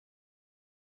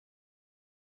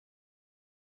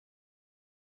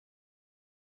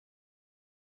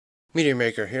Meteor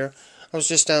Maker here. I was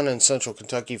just down in central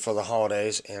Kentucky for the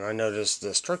holidays and I noticed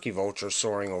this turkey vulture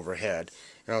soaring overhead.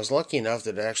 And I was lucky enough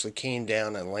that it actually came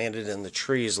down and landed in the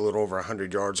trees a little over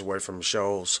 100 yards away from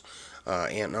Michelle's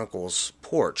aunt and uncle's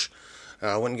porch.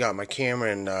 I went and got my camera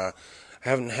and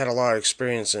haven't had a lot of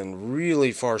experience in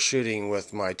really far shooting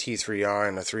with my T3i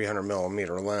and a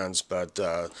 300mm lens, but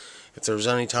if there was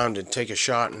any time to take a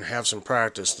shot and have some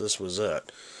practice, this was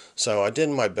it. So I did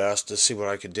my best to see what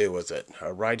I could do with it.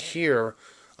 Right here,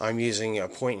 I'm using a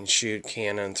point and shoot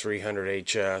Canon 300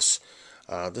 HS.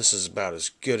 This is about as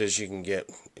good as you can get,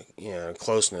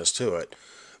 closeness to it.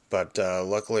 But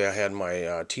luckily, I had my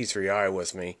T3i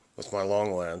with me with my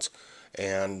long lens,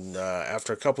 and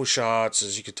after a couple shots,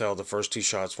 as you could tell, the first two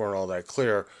shots weren't all that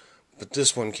clear, but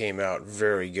this one came out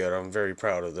very good. I'm very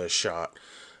proud of this shot.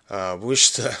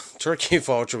 Wish the turkey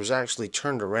vulture was actually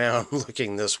turned around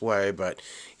looking this way, but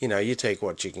you take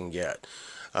what you can get.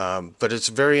 But it's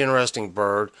a very interesting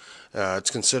bird.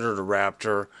 It's considered a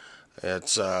raptor.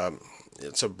 It's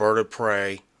a bird of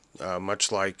prey,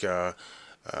 much like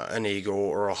an eagle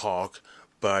or a hawk,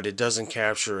 but it doesn't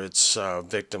capture its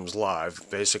victims live.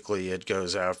 Basically, it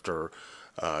goes after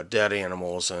dead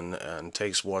animals and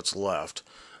takes what's left.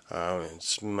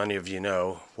 As many of you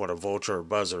know what a vulture or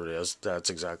buzzard is, that's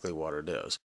exactly what it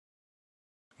is.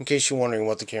 In case you're wondering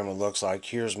what the camera looks like,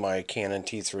 here's my Canon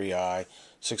T3i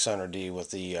 600D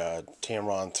with the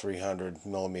Tamron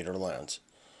 300mm lens.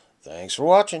 Thanks for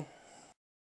watching.